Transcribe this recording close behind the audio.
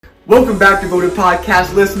Welcome back, devoted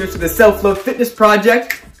podcast listeners, to the Self-Love Fitness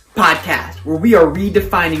Project podcast, where we are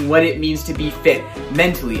redefining what it means to be fit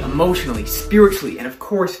mentally, emotionally, spiritually, and of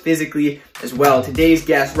course physically as well. Today's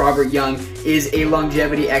guest, Robert Young, is a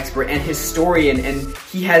longevity expert and historian, and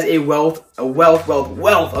he has a wealth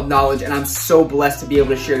of knowledge, and I'm so blessed to be able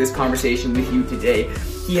to share this conversation with you today.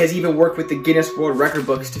 He has even worked with the Guinness World Record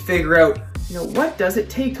books to figure out, what does it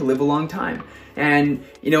take to live a long time? And,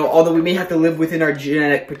 although we may have to live within our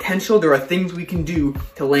genetic potential, there are things we can do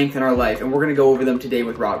to lengthen our life, and we're going to go over them today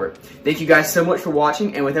with Robert. Thank you guys so much for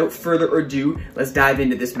watching, and without further ado, let's dive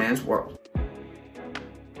into this man's world.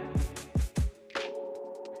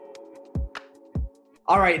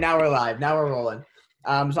 All right, now we're live. Now we're rolling.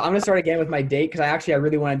 So I'm going to start again with my date, because I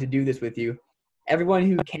really wanted to do this with you. Everyone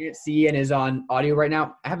who can't see and is on audio right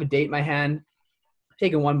now, I have a date in my hand. I'm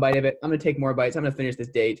taking one bite of it. I'm going to take more bites. I'm going to finish this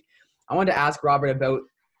date. I wanted to ask Robert about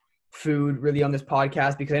food really on this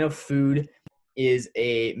podcast, because I know food is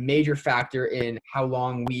a major factor in how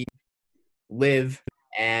long we live,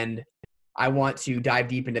 and I want to dive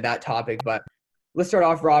deep into that topic. But let's start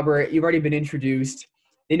off, Robert. You've already been introduced.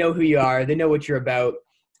 They know who you are. They know what you're about.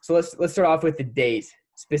 So let's start off with the date.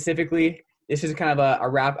 Specifically, this is kind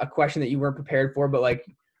of a question that you weren't prepared for, but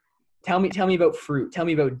tell me about fruit. Tell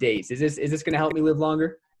me about dates. Is this going to help me live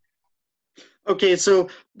longer? Okay, so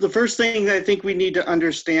the first thing that I think we need to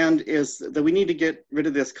understand is that we need to get rid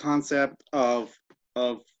of this concept of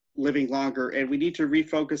living longer, and we need to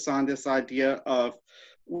refocus on this idea of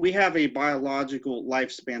we have a biological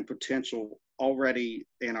lifespan potential already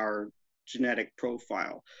in our genetic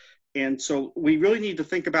profile. And so we really need to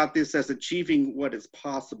think about this as achieving what is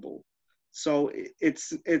possible. So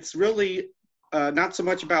it's really not so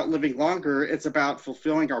much about living longer, it's about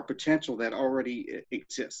fulfilling our potential that already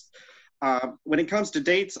exists. When it comes to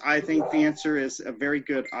dates, I think the answer is a very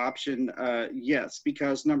good option. Yes,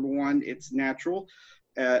 because number one, it's natural.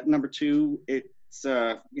 Number two, it's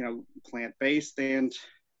plant-based, and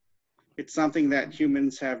it's something that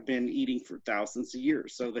humans have been eating for thousands of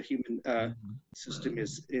years. So the human system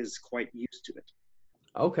is quite used to it.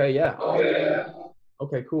 Okay, yeah.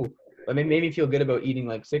 Okay, cool. But made me feel good about eating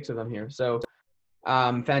like 6 of them here. So.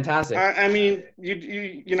 Fantastic. I mean,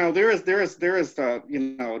 there is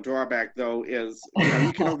a drawback though is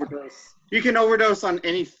you can overdose. You can overdose on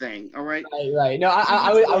anything. All right. Right. No,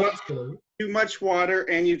 I was too much water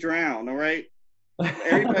and you drown. All right.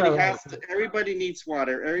 Everybody needs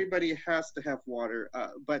water. Everybody has to have water,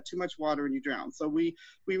 but too much water and you drown. So we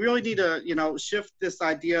really need to shift this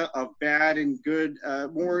idea of bad and good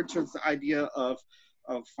more towards the idea of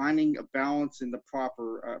finding a balance in the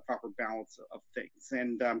proper balance of things.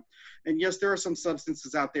 And yes, there are some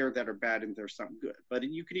substances out there that are bad and there's some good, but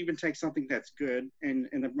you can even take something that's good and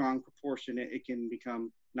in the wrong proportion, it can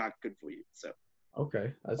become not good for you. So.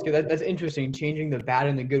 Okay, that's good. That's interesting. Changing the bad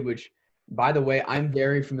and the good, which, by the way, I'm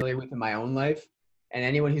very familiar with in my own life. And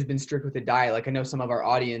anyone who's been strict with the diet, I know some of our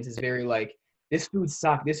audience is very this food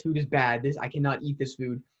sucks. This food is bad. I cannot eat this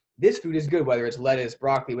food. This food is good, whether it's lettuce,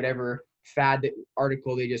 broccoli, whatever fad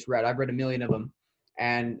article they just read. I've read a million of them,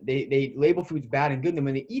 and they label foods bad and good. And then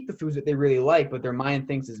when they eat the foods that they really like, but their mind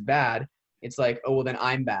thinks is bad, it's like, oh, well, then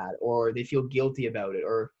I'm bad, or they feel guilty about it,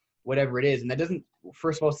 or whatever it is. And that doesn't,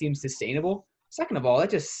 first of all, seem sustainable. Second of all,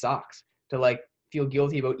 that just sucks to feel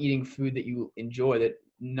guilty about eating food that you enjoy that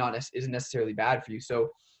isn't necessarily bad for you.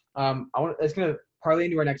 So it's going to parlay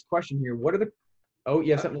into our next question here.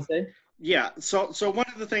 You have something to say? Yeah. So one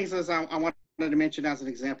of the things is I wanted to mention as an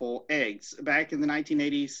example, eggs. Back in the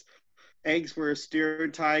 1980s, eggs were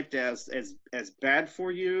stereotyped as bad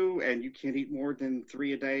for you, and you can't eat more than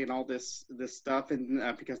 3 a day and all this stuff, and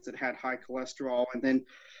because it had high cholesterol. And then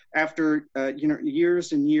after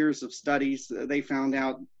years and years of studies, they found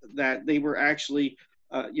out that they were actually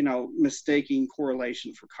mistaking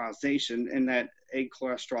correlation for causation, and that egg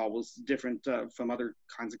cholesterol was different from other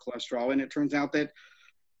kinds of cholesterol. And it turns out that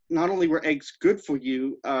not only were eggs good for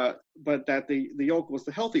you, but that the yolk was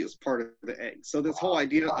the healthiest part of the egg. So this whole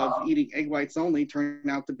idea of eating egg whites only turned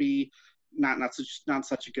out to be not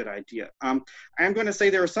such a good idea. I am going to say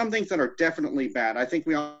there are some things that are definitely bad. I think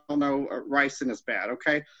we all know ricin is bad.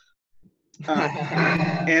 Okay.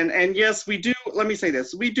 And yes, we do. Let me say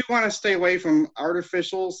this: we do want to stay away from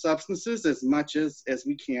artificial substances as much as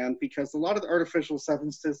we can, because a lot of the artificial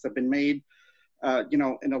substances have been made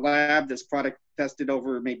in a lab, this product tested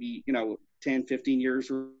over maybe 10, 15 years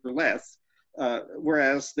or less,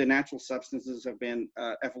 whereas the natural substances have been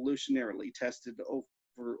evolutionarily tested over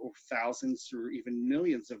thousands or even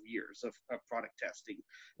millions of years of product testing.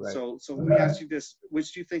 Right. So let me ask you this: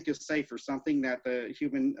 which do you think is safer, something that the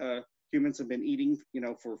human humans have been eating,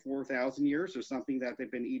 for 4,000 years, or something that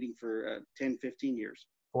they've been eating for 10, 15 years.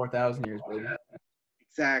 4,000 years, baby.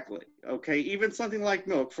 Exactly. Okay. Even something like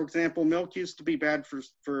milk. For example, milk used to be bad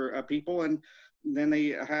for people, and then they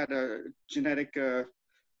had a genetic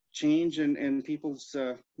change in people's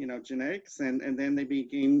genetics, and then they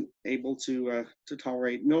became able to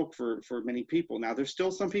tolerate milk for many people. Now, there's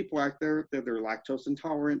still some people out there that they're lactose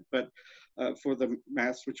intolerant, but for the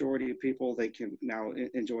mass majority of people, they can now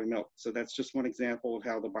enjoy milk. So that's just one example of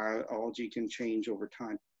how the biology can change over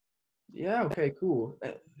time. Yeah. Okay. Cool.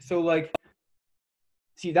 So like,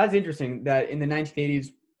 see, that's interesting. That in the 1980s,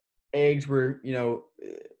 eggs were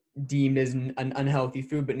deemed as an unhealthy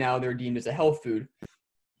food, but now they're deemed as a health food.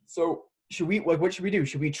 So should we what should we do?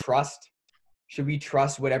 Should we trust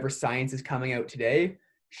whatever science is coming out today?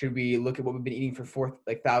 Should we look at what we've been eating for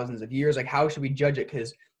thousands of years? Like, how should we judge it?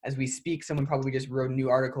 Because as we speak, someone probably just wrote a new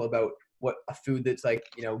article about what a food that's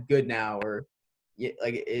good now, or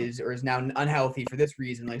is now unhealthy for this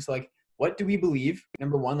reason. What do we believe?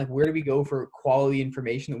 Number one, where do we go for quality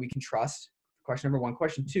information that we can trust? Question number one.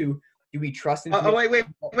 Question two, do we trust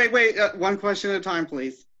information? Wait. One question at a time,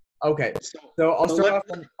 please. Okay, so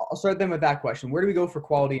I'll start then with that question. Where do we go for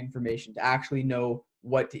quality information to actually know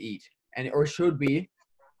what to eat? Or should we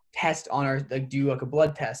test on do a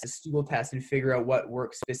blood test, a stool test, and figure out what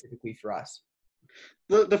works specifically for us?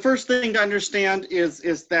 The first thing to understand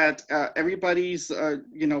is that everybody's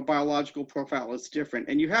biological profile is different,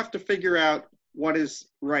 and you have to figure out what is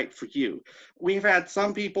right for you. We've had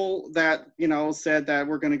some people that said that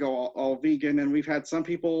we're going to go all vegan, and we've had some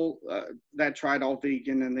people that tried all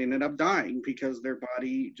vegan and they ended up dying because their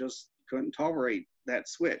body just couldn't tolerate that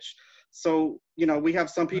switch. So we have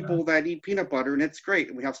some people that eat peanut butter and it's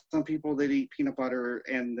great. We have some people that eat peanut butter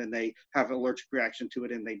and then they have an allergic reaction to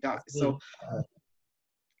it and they die. So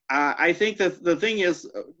I think that the thing is,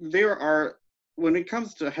 when it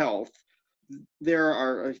comes to health, there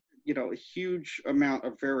are a huge amount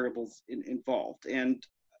of variables involved, and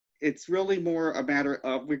it's really more a matter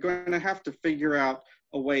of we're going to have to figure out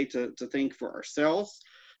a way to think for ourselves,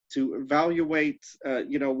 to evaluate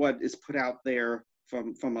what is put out there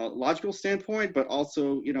from a logical standpoint, but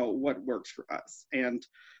also what works for us. And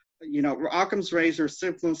Occam's razor,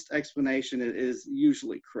 simplest explanation is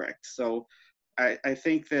usually correct. So I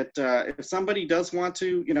think that if somebody does want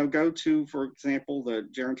to, go to, for example, the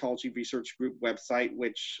Gerontology Research Group website,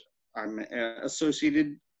 which I'm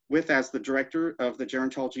associated with as the director of the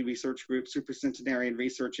Gerontology Research Group Supercentenarian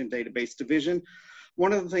Research and Database Division,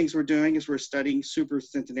 one of the things we're doing is we're studying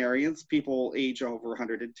supercentenarians, people age over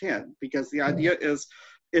 110, because the idea is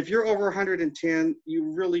if you're over 110, you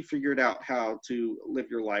really figured out how to live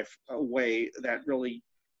your life a way that really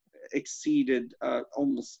exceeded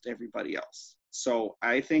almost everybody else. So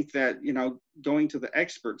I think that, going to the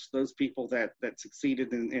experts, those people that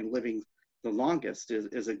succeeded in living the longest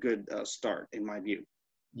is a good start in my view.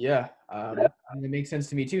 Yeah, it makes sense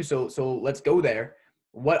to me too. So let's go there.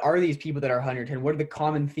 What are these people that are 110? What are the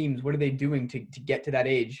common themes? What are they doing to get to that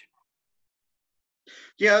age?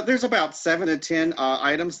 Yeah, there's about 7 to 10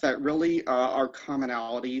 items that really are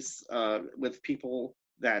commonalities with people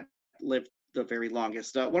that live the very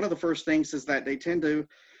longest. One of the first things is that they tend to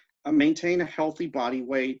maintain a healthy body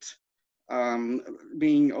weight.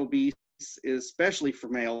 Being obese, especially for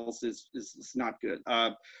males, is not good.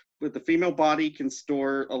 But the female body can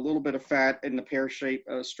store a little bit of fat, and the pear-shaped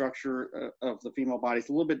structure of the female body is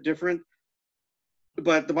a little bit different.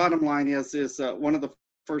 But the bottom line is one of the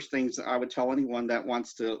first things I would tell anyone that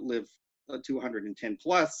wants to live 210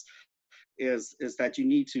 plus is that you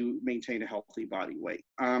need to maintain a healthy body weight.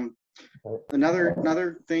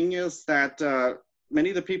 Another thing is that many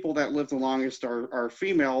of the people that live the longest are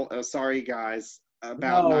female. Sorry, guys,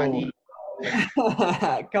 about 90.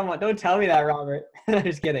 Come on, don't tell me that, Robert.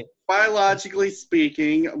 Just kidding. Biologically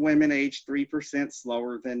speaking, women age 3%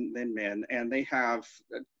 slower than men, and they have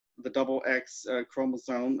the double X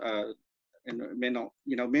chromosome. And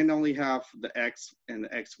men only have the X and the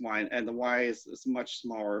XY, and the Y is much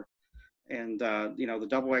smaller. And the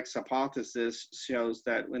double X hypothesis shows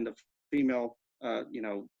that when the female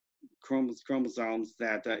chromosomes,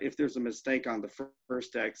 that if there's a mistake on the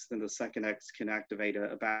first X, then the second X can activate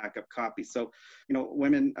a backup copy. So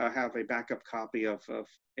women have a backup copy of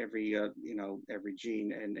every every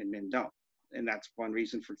gene, and men don't. And that's one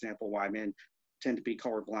reason, for example, why men tend to be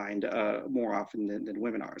colorblind more often than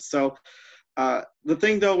women are. So the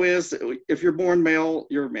thing though is, if you're born male,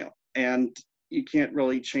 you're male, and you can't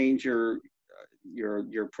really change your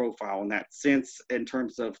profile in that sense in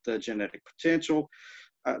terms of the genetic potential.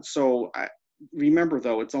 So remember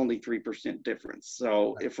though, it's only 3% difference.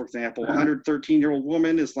 So if, for example, a 113-year-old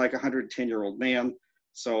woman is like a 110-year-old man,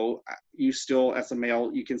 so you still, as a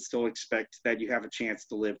male, you can still expect that you have a chance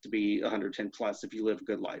to live to be 110 plus if you live a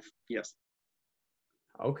good life. Yes.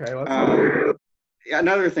 Okay. Well,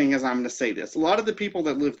 Another thing is, I'm going to say this: a lot of the people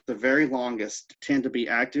that live the very longest tend to be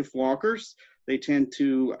active walkers. They tend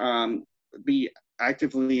to be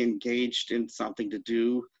actively engaged in something to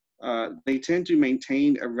do. They tend to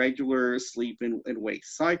maintain a regular sleep and wake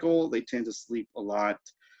cycle. They tend to sleep a lot.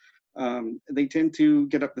 They tend to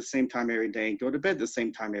get up the same time every day and go to bed the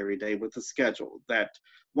same time every day with a schedule. That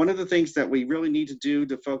one of the things that we really need to do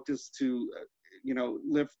to focus to,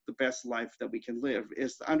 live the best life that we can live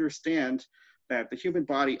is to understand that the human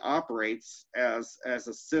body operates as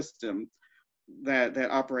a system that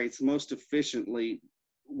operates most efficiently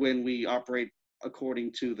when we operate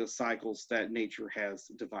according to the cycles that nature has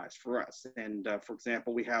devised for us. And for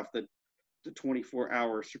example, we have the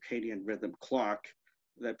 24-hour circadian rhythm clock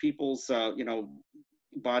that people's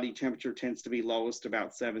body temperature tends to be lowest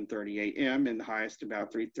about 7:30 a.m. and the highest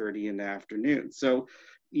about 3:30 in the afternoon. So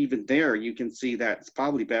even there, you can see that it's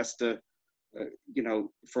probably best to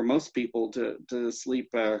for most people to sleep,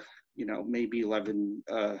 maybe 11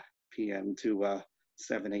 p.m. to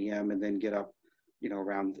 7 a.m. and then get up,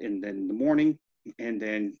 around in the morning, and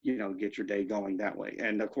then, get your day going that way.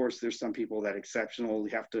 And of course, there's some people that exceptionally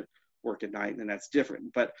have to work at night, and that's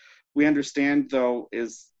different. But we understand, though,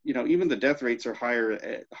 is, even the death rates are higher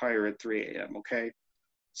at 3 a.m. Okay,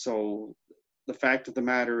 so the fact of the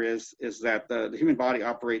matter is that the human body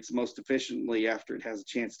operates most efficiently after it has a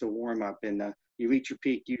chance to warm up, and you reach your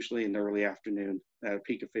peak usually in the early afternoon,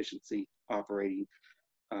 peak efficiency operating.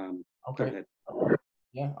 okay. Go ahead.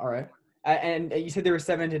 Yeah. All right. And you said there were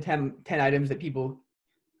 7 to 10 items that people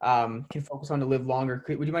can focus on to live longer.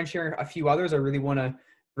 Would you mind sharing a few others? I really want to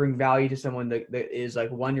bring value to someone that is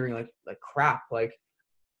like wondering like crap, like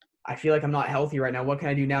I feel like I'm not healthy right now. What can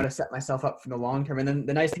I do now to set myself up for the long term? And then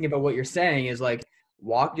the nice thing about what you're saying is like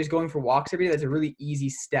just going for walks every day. That's a really easy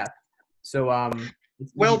step. So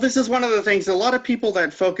Well, this is one of the things. A lot of people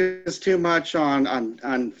that focus too much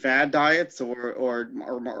on fad diets or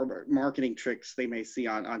marketing tricks they may see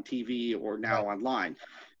on TV or now online.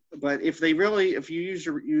 But if you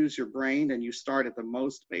use your brain and you start at the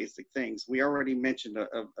most basic things, we already mentioned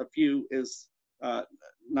a few. Is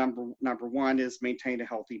number one is maintain a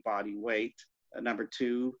healthy body weight. Number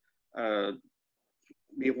two,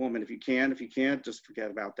 be a woman if you can. If you can't, just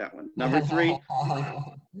forget about that one. Number three,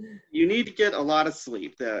 you need to get a lot of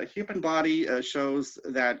sleep. The human body shows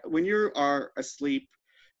that when you are asleep,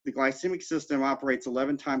 the glycemic system operates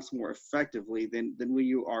 11 times more effectively than when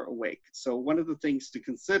you are awake. So one of the things to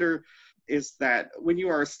consider is that when you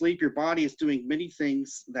are asleep, your body is doing many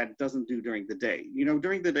things that it doesn't do during the day.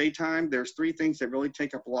 During the daytime, there's three things that really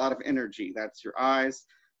take up a lot of energy. That's your eyes,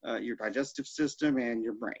 your digestive system, and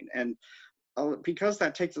your brain. And because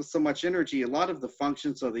that takes up so much energy, a lot of the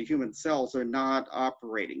functions of the human cells are not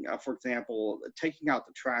operating. For example, taking out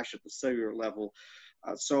the trash at the cellular level.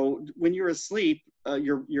 So when you're asleep,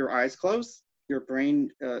 your eyes close, your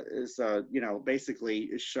brain is basically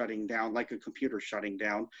is shutting down like a computer shutting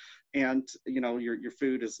down, and your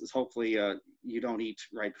food is hopefully you don't eat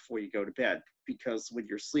right before you go to bed, because when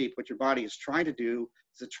you're asleep, what your body is trying to do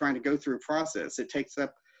is it's trying to go through a process. It takes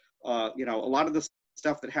up a lot of the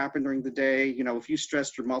stuff that happened during the day. If you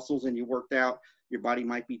stressed your muscles and you worked out, your body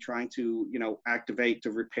might be trying to activate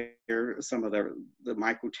to repair some of the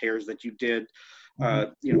micro tears that you did.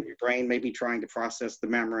 Your brain may be trying to process the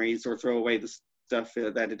memories or throw away the stuff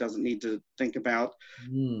that it doesn't need to think about.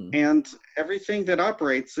 And everything that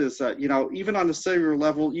operates is even on the cellular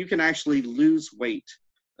level, you can actually lose weight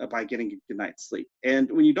by getting a good night's sleep. And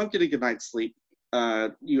when you don't get a good night's sleep,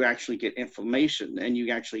 you actually get inflammation and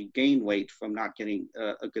you actually gain weight from not getting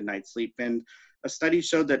a good night's sleep. And a study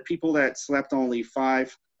showed that people that slept only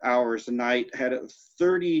 5 hours a night had a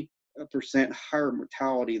 30% higher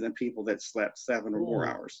mortality than people that slept 7 or more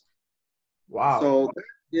hours. Wow. So that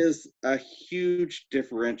is a huge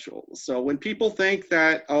differential. So when people think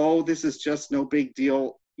that, oh, this is just no big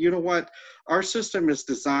deal, you know what? Our system is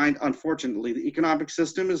designed, unfortunately, the economic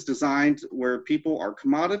system is designed where people are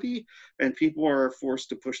commodity and people are forced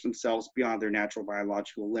to push themselves beyond their natural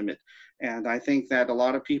biological limit. And I think that a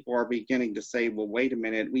lot of people are beginning to say, well, wait a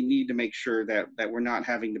minute, we need to make sure that we're not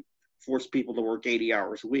having to force people to work 80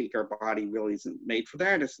 hours a week. Our body really isn't made for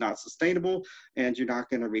that. It's not sustainable, and you're not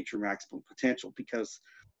going to reach your maximum potential. Because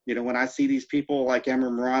when I see these people like Emma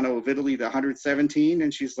Morano of Italy, the 117,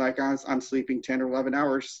 and she's like, I'm sleeping 10 or 11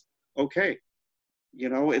 hours. Okay.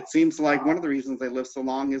 It seems like one of the reasons they live so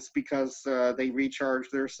long is because they recharge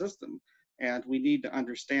their system. And we need to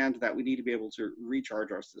understand that we need to be able to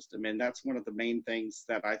recharge our system. And that's one of the main things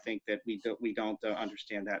that I think that we don't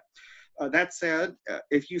understand that. That said,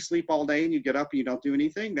 if you sleep all day and you get up and you don't do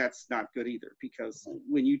anything, that's not good either. Because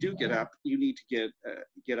when you do get up, you need to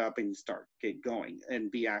get up and get going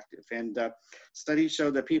and be active. And studies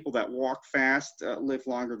show that people that walk fast live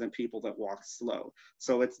longer than people that walk slow.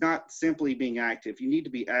 So it's not simply being active. You need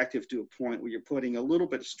to be active to a point where you're putting a little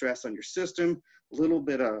bit of stress on your system, a little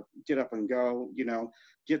bit of get up and go.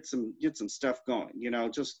 Get some stuff going.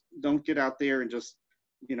 Just don't get out there and just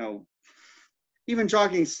even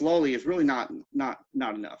jogging slowly is really not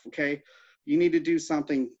enough. Okay, you need to do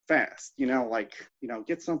something fast.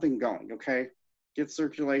 Get something going. Okay, get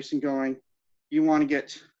circulation going. You want to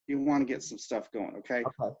get some stuff going. Okay,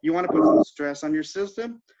 you want to put some stress on your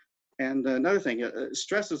system. And another thing,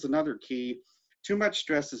 stress is another key. Too much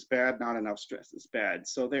stress is bad. Not enough stress is bad.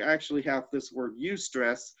 So they actually have this word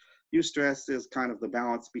eustress. Eustress is kind of the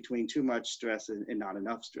balance between too much stress and not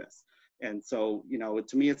enough stress. And so,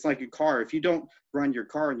 to me, it's like a car. If you don't run your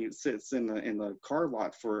car and it sits in the car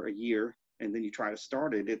lot for a year and then you try to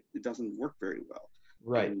start it, it doesn't work very well.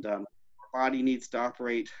 Right. And our body needs to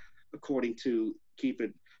operate according to keep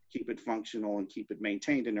it functional and keep it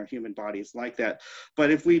maintained. And our human body is like that.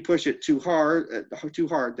 But if we push it too hard,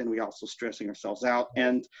 then we also stressing ourselves out.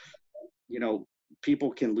 And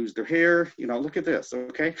people can lose their hair. Look at this.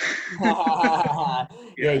 Okay.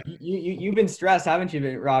 Yeah. You've been stressed, haven't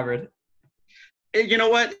you, Robert? You know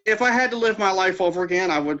what? If I had to live my life over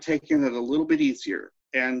again, I would have taken it a little bit easier.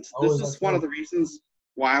 And this is one of the reasons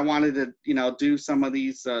why I wanted to, do some of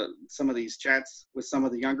these chats with some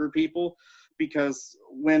of the younger people, because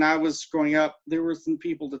when I was growing up, there were some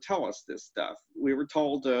people to tell us this stuff. We were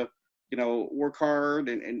told to, work hard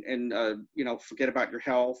and forget about your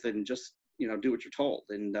health and just, do what you're told.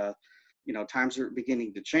 And, times are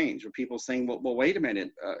beginning to change, where people saying, well, wait a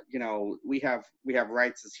minute, we have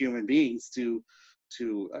rights as human beings to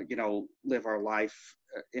live our life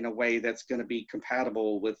in a way that's going to be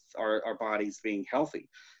compatible with our bodies being healthy.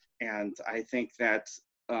 And I think that,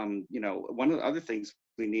 one of the other things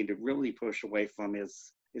we need to really push away from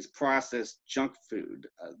is processed junk food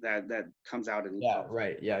that comes out in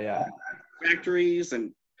factories.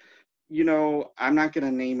 And I'm not going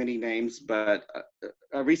to name any names, but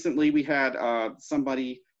recently we had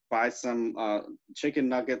somebody buy some chicken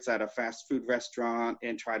nuggets at a fast food restaurant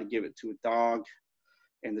and try to give it to a dog,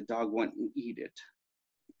 and the dog went and eat it.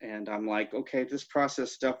 And I'm like, okay, this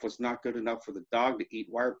processed stuff was not good enough for the dog to eat.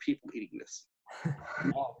 Why are people eating this?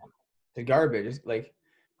 The garbage.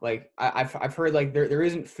 Like I've heard like there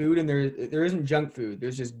isn't food and there isn't junk food.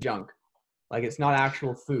 There's just junk. Like it's not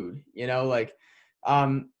actual food.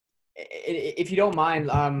 If you don't mind,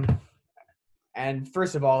 and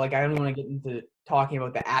first of all, like I don't want to get into talking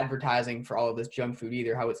about the advertising for all of this junk food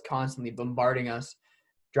either, how it's constantly bombarding us,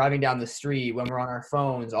 driving down the street when we're on our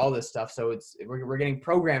phones, all this stuff. So we're getting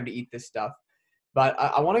programmed to eat this stuff. But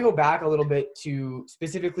I want to go back a little bit to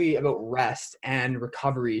specifically about rest and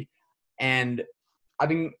recovery. And I've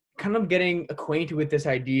been kind of getting acquainted with this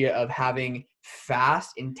idea of having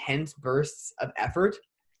fast, intense bursts of effort.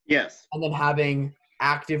 Yes. And then having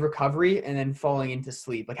active recovery and then falling into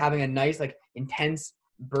sleep, like having a nice, like intense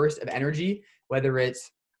burst of energy, whether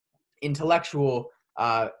it's intellectual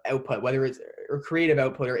output, whether it's or creative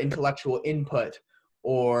output or intellectual input,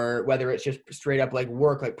 or whether it's just straight up like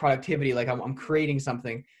work, like productivity, like I'm creating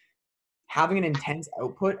something, having an intense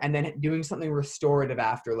output and then doing something restorative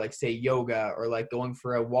after, like say yoga or like going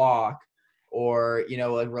for a walk or,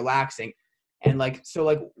 like relaxing. And like, so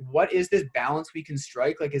like, what is this balance we can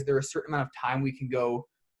strike? Like, is there a certain amount of time we can go,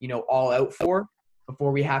 all out for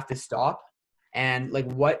before we have to stop? And like,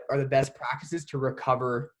 what are the best practices to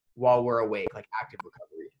recover while we're awake, like active recovery?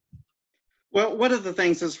 Well, one of the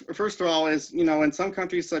things is, first of all, is, in some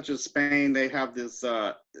countries such as Spain, they have this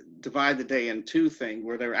divide the day in two thing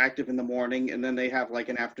where they're active in the morning and then they have like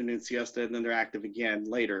an afternoon siesta and then they're active again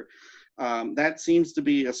later. That seems to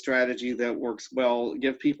be a strategy that works well.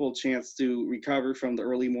 Give people a chance to recover from the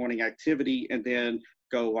early morning activity and then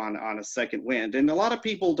go on a second wind. And a lot of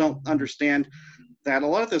people don't understand that a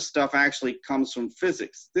lot of this stuff actually comes from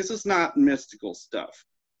physics. This is not mystical stuff.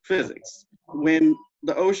 Physics. When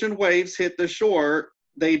the ocean waves hit the shore,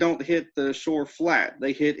 they don't hit the shore flat.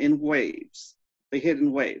 They hit in waves.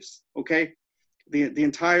 Okay? The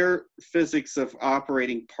entire physics of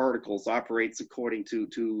operating particles operates according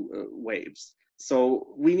to waves. So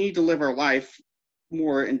we need to live our life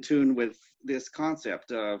more in tune with this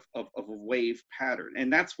concept of a wave pattern.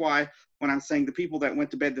 And that's why when I'm saying the people that went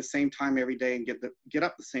to bed the same time every day and get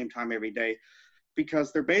up the same time every day,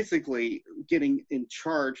 because they're basically getting in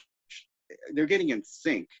charge they're getting in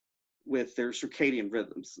sync with their circadian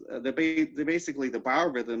rhythms. They're basically the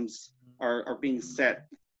biorhythms are being set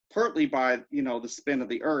partly by the spin of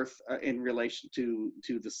the Earth in relation to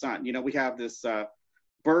the sun. We have this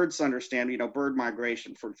birds understand, bird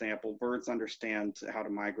migration, for example. Birds understand how to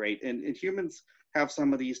migrate, and humans have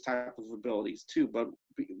some of these type of abilities too. But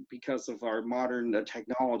because of our modern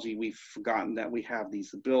technology, we've forgotten that we have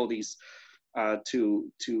these abilities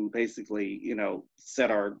to basically,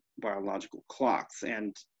 set our biological clocks.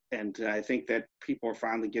 And I think that people are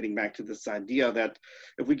finally getting back to this idea that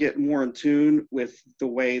if we get more in tune with the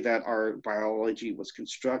way that our biology was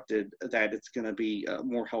constructed, that it's going to be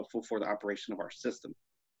more helpful for the operation of our system.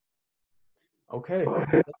 Okay.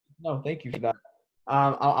 No, thank you for that.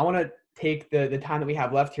 I want to take the time that we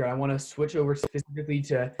have left here. I want to switch over specifically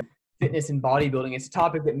to fitness and bodybuilding. It's a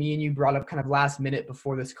topic that me and you brought up kind of last minute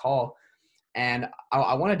before this call. And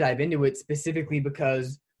I want to dive into it specifically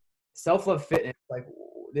because self-love fitness, like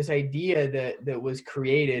this idea that was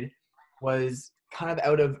created, was kind of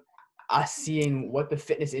out of us seeing what the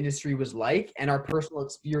fitness industry was like and our personal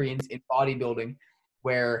experience in bodybuilding,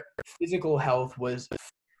 where physical health was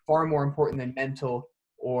far more important than mental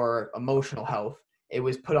or emotional health. It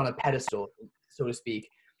was put on a pedestal, so to speak.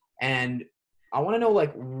 And I want to know why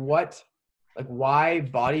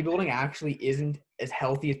bodybuilding actually isn't as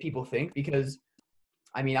healthy as people think, because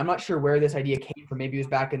I mean, I'm not sure where this idea came from. Maybe it was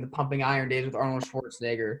back in the Pumping Iron days with Arnold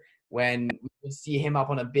Schwarzenegger, when we would see him up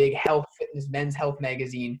on a big health, fitness, men's health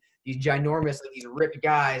magazine, these ginormous, like these ripped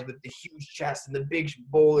guys with the huge chests and the big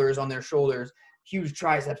boulders on their shoulders, huge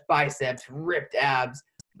triceps, biceps, ripped abs,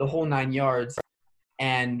 the whole 9 yards.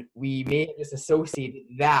 And we may have just associated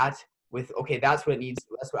that with, okay, that's what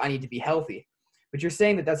I need to be healthy. But you're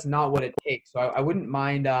saying that that's not what it takes. So I wouldn't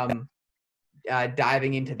mind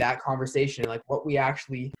diving into that conversation, like what we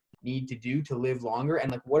actually need to do to live longer,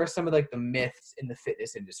 and like what are some of like the myths in the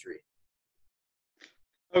fitness industry.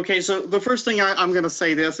 Okay, so the first thing I'm going to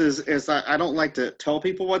say this is I don't like to tell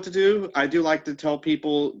people what to do. I do like to tell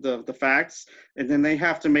people the facts, and then they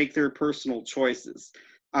have to make their personal choices.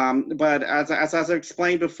 But as I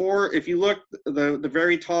explained before, if you look, the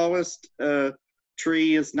very tallest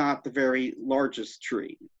tree is not the very largest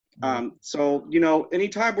tree. So,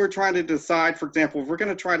 anytime we're trying to decide, for example, if we're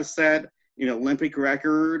going to try to set, Olympic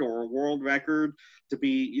record or a world record to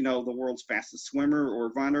be, the world's fastest swimmer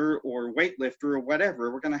or runner or weightlifter or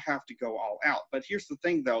whatever, we're going to have to go all out. But here's the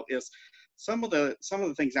thing, though, is some of the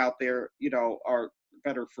things out there, are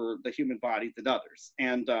better for the human body than others.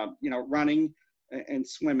 And, running and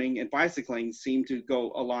swimming and bicycling seem to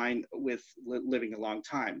go align with living a long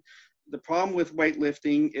time. The problem with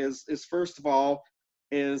weightlifting is first of all,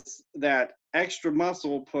 is that extra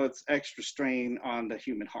muscle puts extra strain on the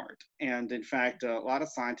human heart. And in fact, a lot of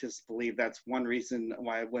scientists believe that's one reason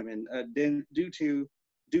why women do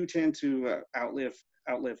tend to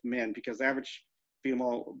outlive men, because the average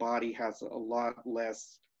female body has a lot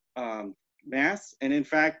less mass. And in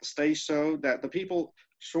fact, studies show that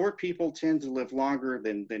short people tend to live longer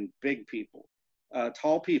than big people,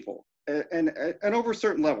 tall people. And over a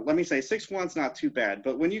certain level, let me say 6'1" not too bad,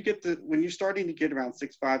 but when you're starting to get around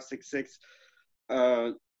 6'5",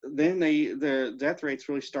 6'6", then the death rates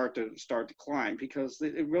really start to climb, because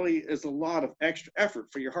it really is a lot of extra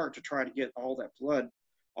effort for your heart to try to get all that blood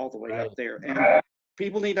all the way up there. And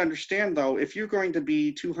people need to understand, though, if you're going to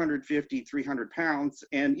be 250, 300 pounds,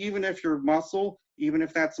 and even if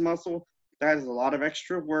that's muscle, that is a lot of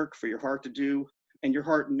extra work for your heart to do. And your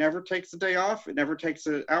heart never takes a day off. It never takes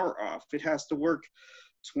an hour off. It has to work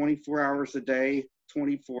 24 hours a day,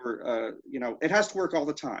 it has to work all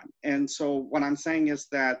the time. And so what I'm saying is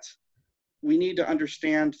that we need to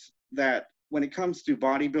understand that when it comes to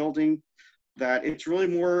bodybuilding, that it's really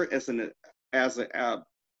more as an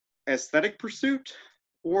aesthetic pursuit,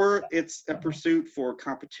 or it's a pursuit for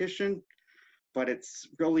competition, but it's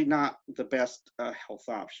really not the best health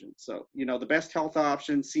option. So, the best health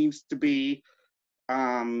option seems to be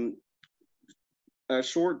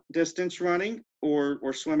short distance running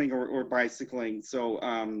or swimming or bicycling. So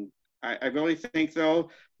I really think, though,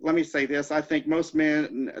 let me say this, I think most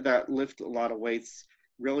men that lift a lot of weights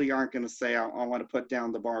really aren't going to say, I want to put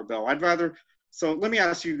down the barbell. So let me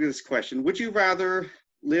ask you this question. Would you rather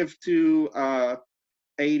live to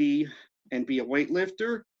 80 and be a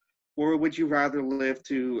weightlifter, or would you rather live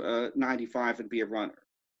to 95 and be a runner?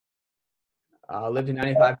 Lived in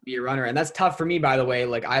 95 to be a runner. And that's tough for me, by the way.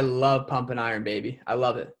 Like, I love pumping iron, baby. I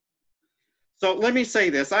love it. So let me say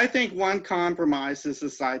this. I think one compromise is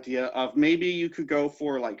this idea of maybe you could go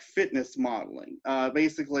for like fitness modeling.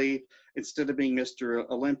 Basically, instead of being Mr.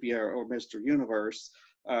 Olympia or Mr. Universe,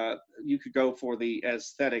 you could go for the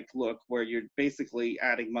aesthetic look where you're basically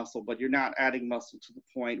adding muscle, but you're not adding muscle to the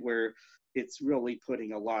point where it's really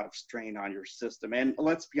putting a lot of strain on your system. And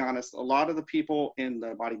let's be honest, a lot of the people in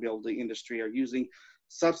the bodybuilding industry are using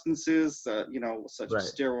substances, such Right.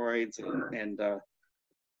 as steroids and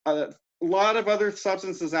a lot of other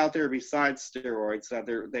substances out there besides steroids that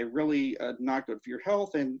they're really not good for your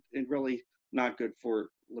health and really not good for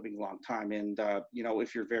living a long time. And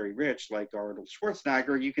if you're very rich like Arnold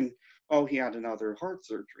Schwarzenegger, you can, oh, he had another heart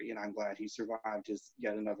surgery, and I'm glad he survived his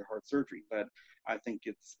yet another heart surgery. But I think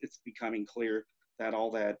it's becoming clear that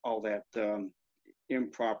all that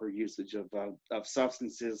improper usage of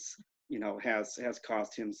substances, has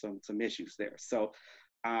caused him some issues there. So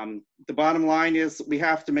the bottom line is we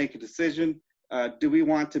have to make a decision. Do we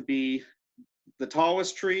want to be the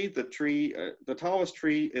tallest tree? The tallest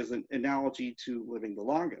tree is an analogy to living the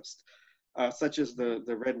longest, such as the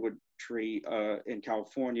redwood tree in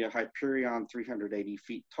California, Hyperion, 380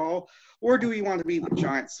 feet tall. Or do we want to be the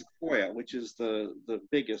giant sequoia, which is the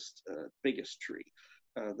biggest tree?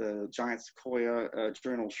 The giant sequoia,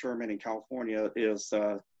 Journal Sherman in California, is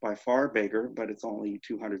by far bigger, but it's only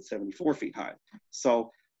 274 feet high.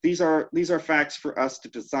 So these are facts for us to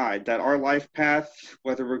decide that our life path,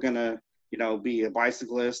 whether we're going to be a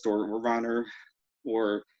bicyclist or a runner,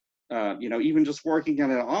 or even just working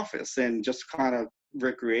in an office and just kind of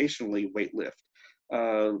recreationally weightlift.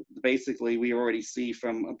 Basically, we already see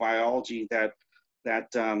from biology that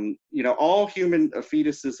all human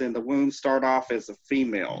fetuses in the womb start off as a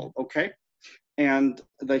female, okay? And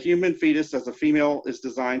the human fetus as a female is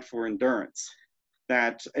designed for endurance.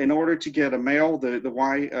 That in order to get a male, the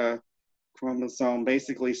Y chromosome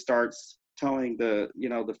basically starts telling the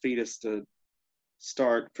fetus to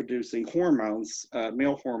start producing hormones,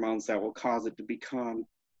 male hormones that will cause it to become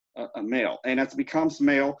a male. And as it becomes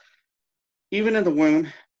male, even in the womb,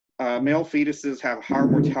 male fetuses have higher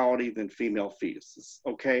mortality than female fetuses,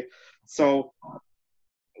 okay? So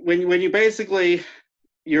when you basically,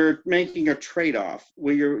 you're making a trade-off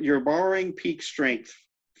where you're borrowing peak strength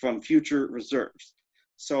from future reserves.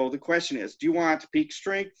 So the question is, do you want peak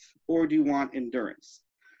strength or do you want endurance?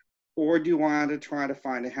 Or do you want to try to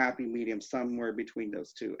find a happy medium somewhere between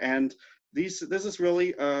those two? And this is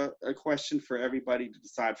really a question for everybody to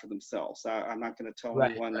decide for themselves. I'm not going to tell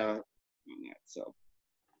anyone that. So.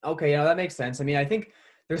 Okay, that makes sense. I mean, I think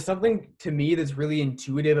there's something to me that's really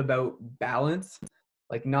intuitive about balance,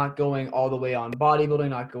 like not going all the way on bodybuilding,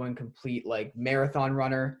 not going complete like marathon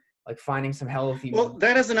runner, like finding some healthy. Well,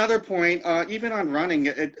 that is another point. Even on running,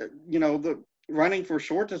 the running for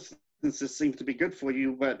short distances seems to be good for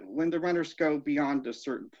you, but when the runners go beyond a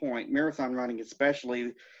certain point, marathon running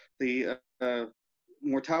especially, the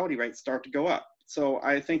mortality rates start to go up. So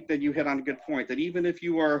I think that you hit on a good point, that even if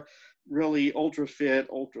you are really ultra fit,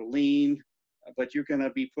 ultra lean, but you're going to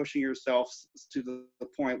be pushing yourself to the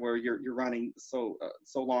point where you're running so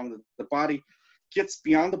long that the body gets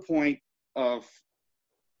beyond the point of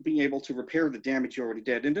being able to repair the damage you already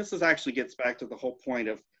did. And this actually gets back to the whole point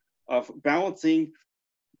of balancing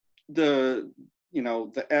the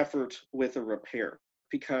effort with a repair.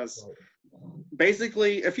 Because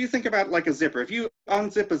basically, if you think about like a zipper, if you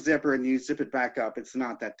unzip a zipper and you zip it back up, it's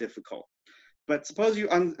not that difficult. But suppose you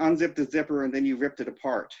unzip the zipper and then you ripped it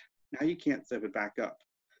apart. Now you can't zip it back up.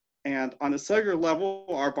 And on a cellular level,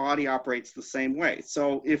 our body operates the same way.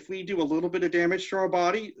 So if we do a little bit of damage to our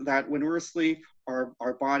body, that when we're asleep,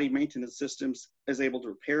 our body maintenance systems is able to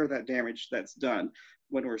repair that damage that's done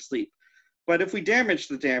when we're asleep. But if we damage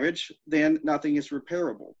the damage, then nothing is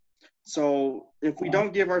repairable. So if we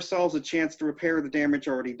don't give ourselves a chance to repair the damage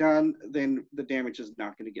already done, then the damage is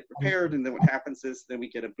not going to get repaired. And then what happens is then we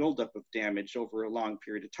get a buildup of damage over a long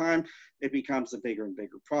period of time. It becomes a bigger and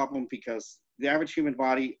bigger problem because the average human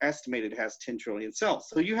body estimated has 10 trillion cells.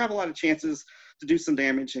 So you have a lot of chances to do some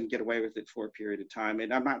damage and get away with it for a period of time.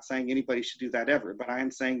 And I'm not saying anybody should do that ever, but I am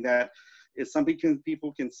saying that if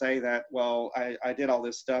people can say that, well, I did all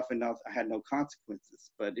this stuff and I had no consequences.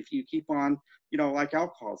 But if you keep on, like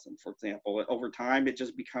alcoholism, for example, over time, it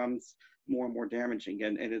just becomes more and more damaging.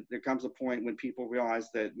 And there comes a point when people realize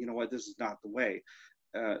that, this is not the way.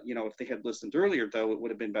 If they had listened earlier, though, it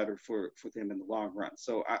would have been better for them in the long run.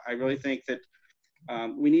 So I really think that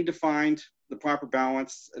we need to find the proper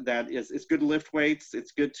balance. That it's good to lift weights.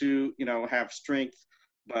 It's good to, have strength.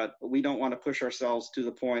 But we don't want to push ourselves to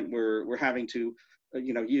the point where we're having to,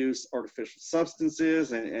 use artificial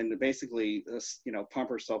substances and basically,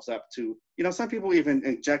 pump ourselves up to, some people even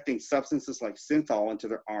injecting substances like synthol into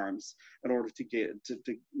their arms in order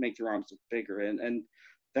to make their arms look bigger. And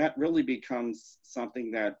that really becomes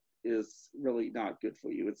something that is really not good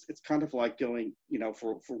for you. It's kind of like going,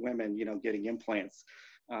 for women, getting implants.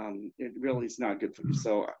 It really is not good for you.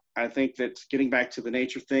 So I think that getting back to the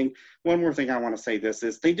nature thing, one more thing I want to say this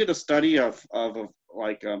is they did a study of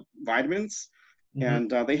vitamins,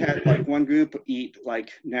 and they had like one group eat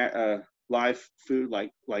like live food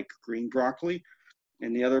like green broccoli,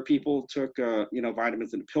 and the other people took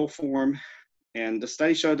vitamins in pill form. And the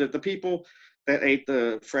study showed that the people that ate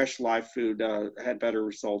the fresh live food had better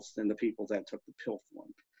results than the people that took the pill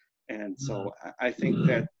form. And so I think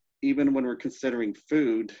that even when we're considering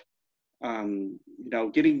food,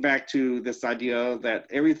 getting back to this idea that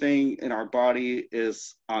everything in our body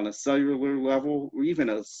is on a cellular level or even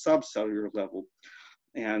a subcellular level.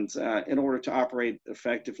 And in order to operate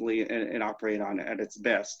effectively and operate on at its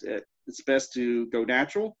best, it's best to go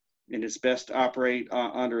natural, and it's best to operate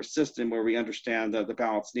under a system where we understand the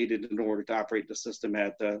balance needed in order to operate the system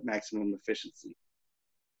at maximum efficiency.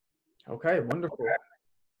 Okay, wonderful.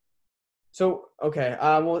 So, okay,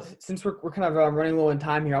 well, since we're kind of running low on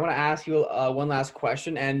time here, I want to ask you one last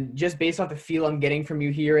question. And just based off the feel I'm getting from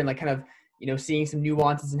you here and like kind of, seeing some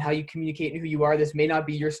nuances in how you communicate and who you are, this may not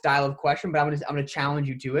be your style of question, but I'm gonna challenge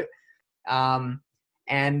you to it.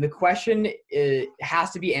 And the question has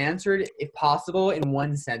to be answered, if possible, in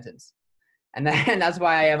one sentence. And that's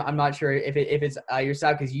why I'm not sure if it's your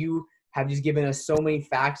style, because you have just given us so many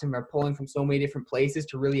facts and are pulling from so many different places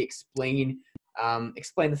to really explain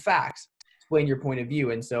the facts, explain your point of view.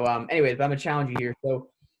 And so, anyways, but I'm gonna challenge you here. So,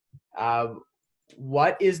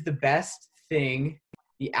 what is the best thing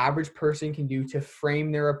the average person can do to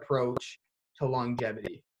frame their approach to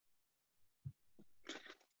longevity?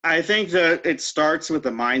 I think that it starts with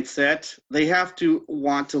the mindset. They have to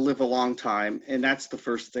want to live a long time, and that's the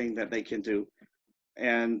first thing that they can do.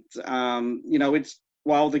 And it's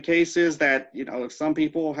while the case is that if some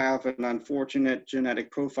people have an unfortunate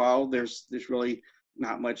genetic profile, there's really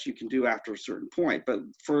not much you can do after a certain point. But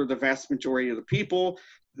for the vast majority of the people,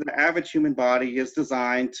 the average human body is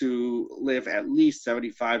designed to live at least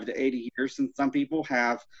 75 to 80 years, and some people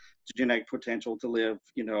have genetic potential to live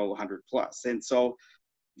 100 plus. And so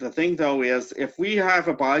the thing though is, if we have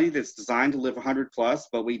a body that's designed to live 100 plus,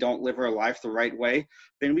 but we don't live our life the right way,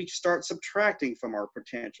 then we start subtracting from our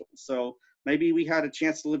potential. So maybe we had a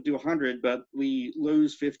chance to live to 100, but we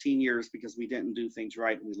lose 15 years because we didn't do things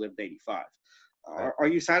right and we lived 85. Are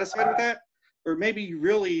you satisfied with that? Or maybe you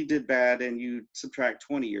really did bad and you subtract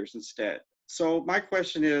 20 years instead. So my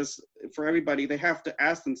question is, for everybody, they have to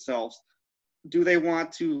ask themselves, do they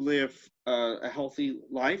want to live a healthy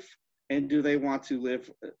life? And do they want to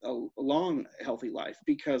live a long, healthy life?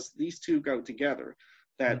 Because these two go together.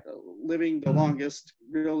 That living the longest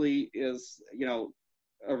really is,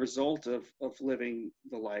 a result of living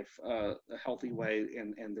the life a healthy way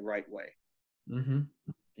and the right way. Mm-hmm.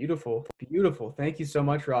 Beautiful. Thank you so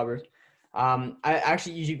much, Robert. I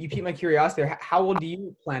actually, you piqued my curiosity there. How old do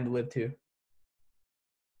you plan to live to?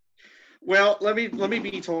 Well, let me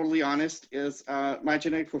be totally honest. Is my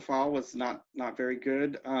genetic profile was not very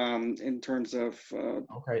good in terms of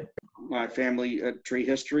my family tree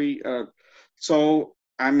history. So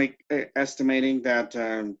I'm estimating that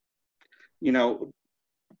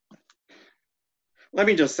let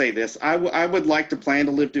me just say this: I would like to plan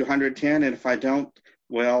to live to 110, and if I don't,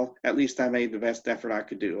 well, at least I made the best effort I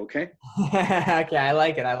could do. Okay. Okay, I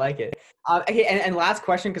like it. Okay, and last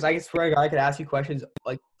question, because I swear to God, I could ask you questions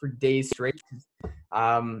like for days straight.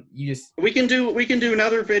 We can do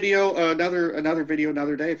another video, another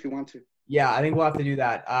day if you want to. Yeah, I think we'll have to do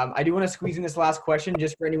that. I do want to squeeze in this last question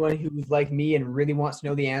just for anyone who's like me and really wants to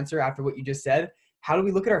know the answer after what you just said. How do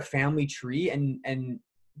we look at our family tree and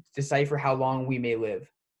decipher how long we may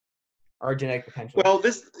live? Our genetic potential. Well,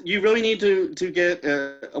 you really need to get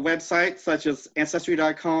a website such as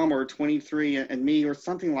Ancestry.com or 23andMe or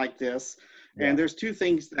something like this. Yeah. And there's two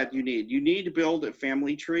things that you need. You need to build a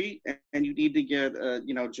family tree, and you need to get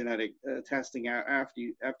genetic testing after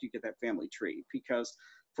you get that family tree. Because,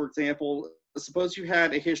 for example, suppose you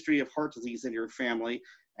had a history of heart disease in your family,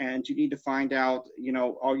 and you need to find out,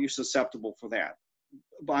 are you susceptible for that?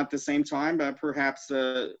 But at the same time, perhaps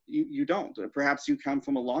you don't. Perhaps you come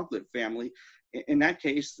from a long-lived family. In that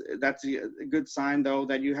case, that's a good sign, though,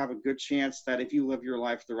 that you have a good chance that if you live your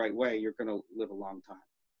life the right way, you're going to live a long time.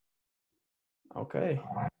 Okay.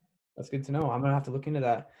 That's good to know. I'm going to have to look into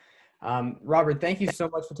that. Robert, thank you so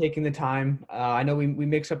much for taking the time. I know we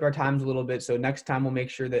mix up our times a little bit, so next time we'll make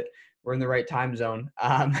sure that we're in the right time zone.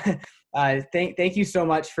 Thank you so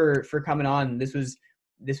much for coming on. This was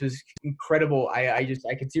incredible. I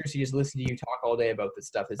could seriously just listen to you talk all day about this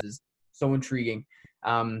stuff. This is so intriguing.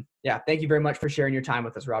 Yeah, thank you very much for sharing your time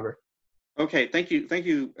with us, Robert. Okay, thank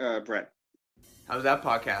you, Brett. How was that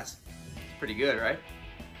podcast? It's pretty good, right?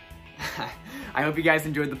 I hope you guys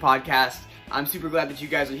enjoyed the podcast. I'm super glad that you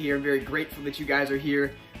guys are here. I'm very grateful that you guys are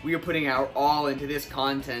here. We are putting our all into this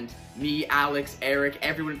content. Me, Alex, Eric,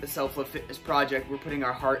 everyone at the Self Love Fitness Project, we're putting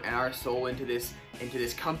our heart and our soul into this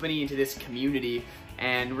company, into this community,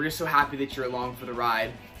 and we're just so happy that you're along for the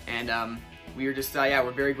ride. And we are just,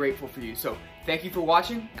 we're very grateful for you. So thank you for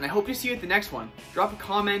watching, and I hope to see you at the next one. Drop a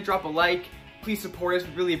comment, drop a like, please support us,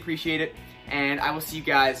 we really appreciate it, and I will see you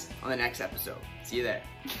guys on the next episode. See you there.